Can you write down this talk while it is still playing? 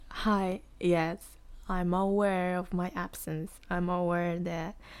Hi, yes, I'm aware of my absence. I'm aware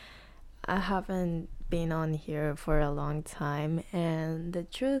that I haven't been on here for a long time, and the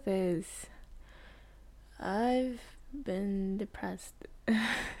truth is, I've been depressed.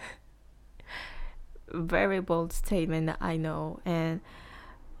 Very bold statement, I know. And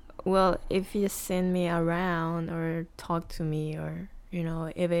well, if you send me around or talk to me, or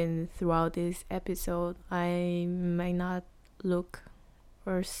even throughout this episode, I may not look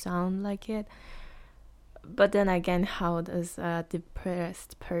or sound like it. But then again, how does a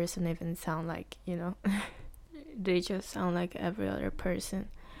depressed person even sound like? They just sound like every other person.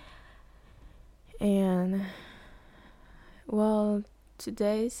 And, well,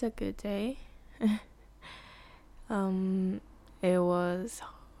 today is a good day. um, it was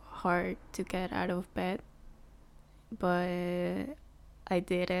hard to get out of bed, but I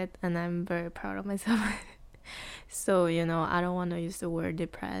did it and I'm very proud of myself. So, I don't want to use the word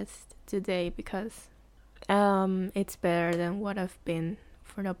depressed today because it's better than what I've been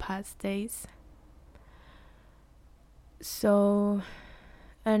for the past days. So,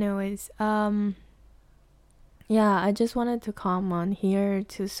 anyways, yeah, I just wanted to come on here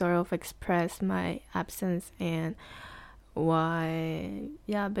to sort of express my absence and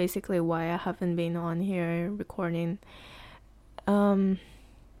basically why I haven't been on here recording.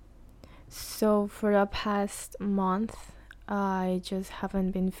 So for the past month, I just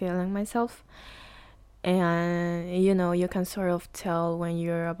haven't been feeling myself. And you can sort of tell when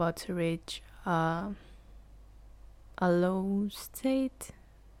you're about to reach a low state.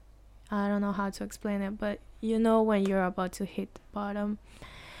 I don't know how to explain it, but when you're about to hit bottom.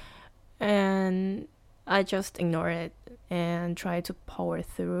 And I just ignore it and try to power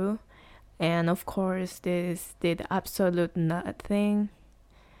through. And of course, this did absolute nothing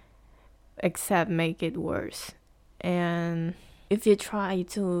except make it worse. And if you try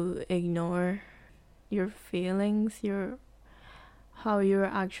to ignore your feelings, how you're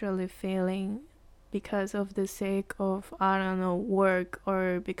actually feeling because of the sake of, I don't know, work,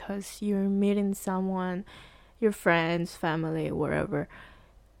 or because you're meeting someone, your friends, family, wherever,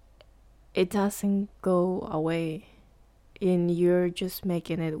 it doesn't go away and you're just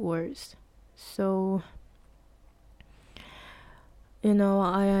making it worse. So,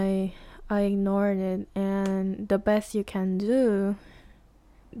 I ignored it, and the best you can do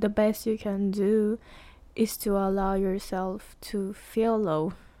is to allow yourself to feel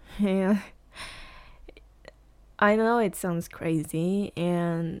low. Yeah. I know it sounds crazy,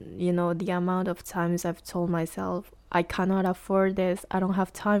 and the amount of times I've told myself, I cannot afford this, I don't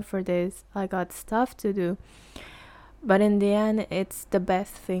have time for this, I got stuff to do. But in the end, it's the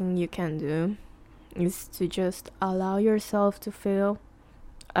best thing you can do, is to just allow yourself to feel,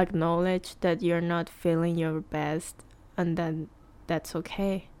 acknowledge that you're not feeling your best, and then that's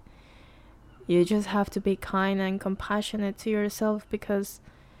okay. You just have to be kind and compassionate to yourself, because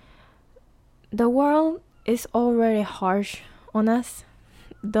the world is already harsh on us.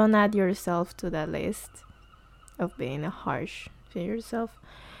 Don't add yourself to that list of being harsh to yourself.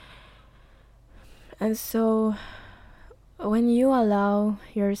 And so, when you allow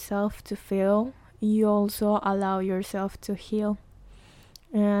yourself to feel, you also allow yourself to heal.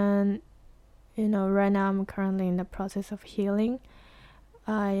 And right now I'm currently in the process of healing.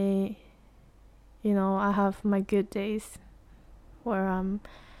 I have my good days where I'm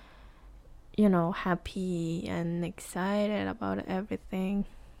happy and excited about everything.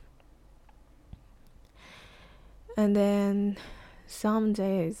 And then some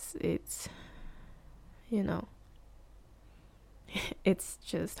days you know, it's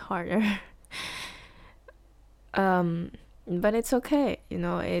just harder. But it's okay.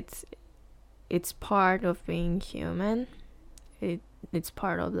 It's part of being human. It's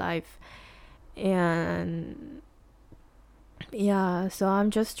part of life. And yeah, so I'm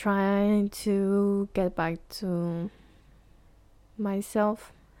just trying to get back to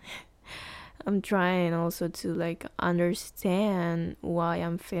myself. I'm trying also to understand why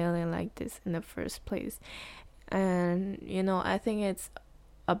I'm feeling like this in the first place. And I think it's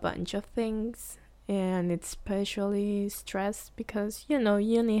a bunch of things, and it's especially stress because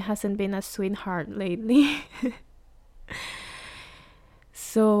uni hasn't been a sweetheart lately.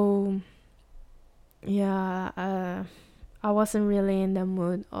 So yeah, I wasn't really in the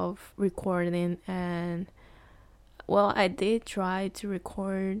mood of recording, and well, I did try to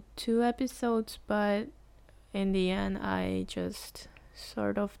record 2 episodes, but in the end I just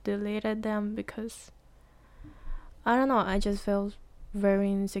sort of deleted them because I don't know, I just felt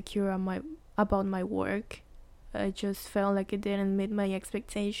very insecure about my work. I just felt like it didn't meet my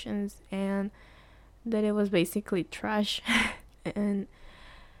expectations and that it was basically trash. And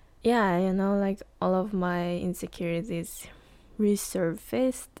yeah, like all of my insecurities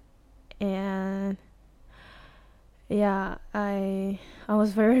resurfaced. And yeah, I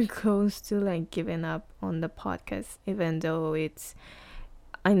was very close to like giving up on the podcast, even though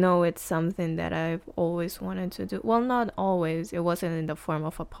I know it's something that I've always wanted to do. Well, not always. It wasn't in the form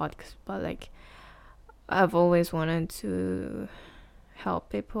of a podcast, but like I've always wanted to help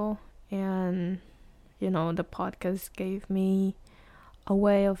people. And the podcast gave me a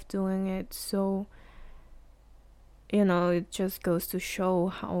way of doing it. So it just goes to show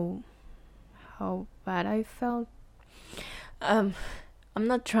how bad I felt. um I'm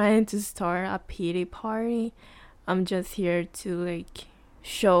not trying to start a pity party. I'm just here to like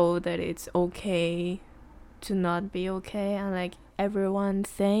show that it's okay to not be okay, and like everyone's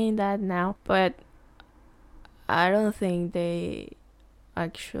saying that now, but I don't think they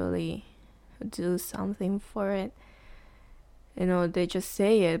actually do something for it. They just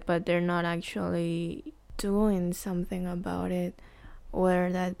say it, but they're not actually doing something about it,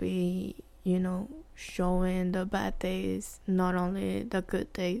 whether that be showing the bad days, not only the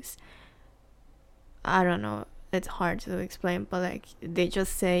good days. I don't know, it's hard to explain, but like they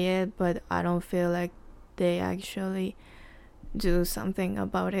just say it, but I don't feel like they actually do something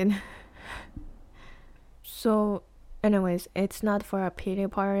about it. So anyways, it's not for a pity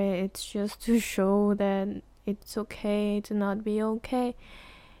party, it's just to show that it's okay to not be okay.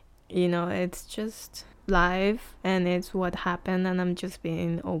 It's just life, and it's what happened, and I'm just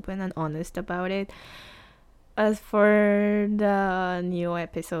being open and honest about it. As for the new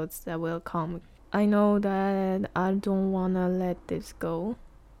episodes that will come, I know that I don't want to let this go.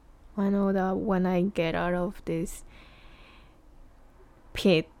 I know that when I get out of this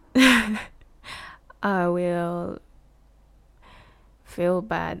pit, I will feel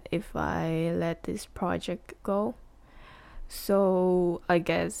bad if I let this project go. So I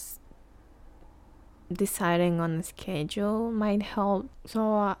guess deciding on a schedule might help.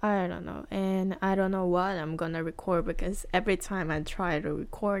 So I don't know, and I don't know what I'm gonna record, because every time I try to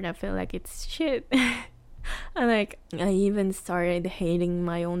record I feel like it's shit. And like I even started hating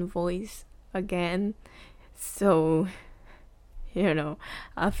my own voice again. So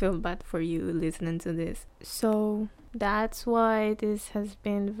I feel bad for you listening to this. So that's why this has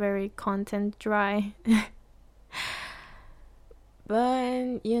been very content dry.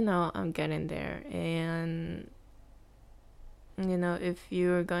 But I'm getting there. And if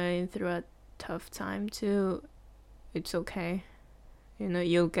you're going through a tough time too, it's okay.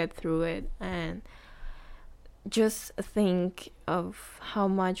 You'll get through it. And just think of how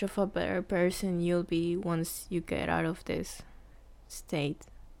much of a better person you'll be once you get out of this state.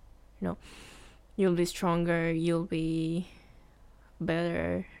 You'll be stronger, you'll be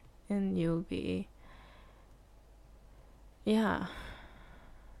better, and you'll be, yeah.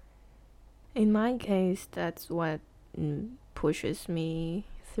 In my case, that's what pushes me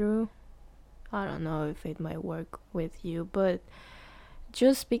through. I don't know if it might work with you, but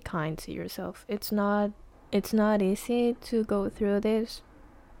just be kind to yourself. It's not easy to go through this,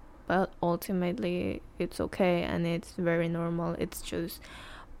 but ultimately it's okay, and it's very normal. It's just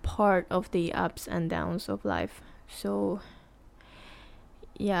part of the ups and downs of life. So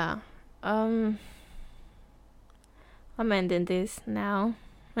yeah, I'm ending this now.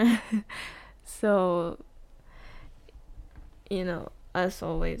 So as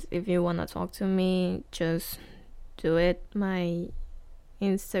always, if you want to talk to me, just do it. My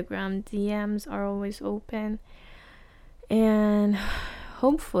Instagram DMs are always open, and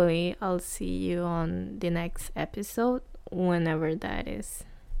hopefully I'll see you on the next episode, whenever that is.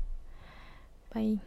 Bye.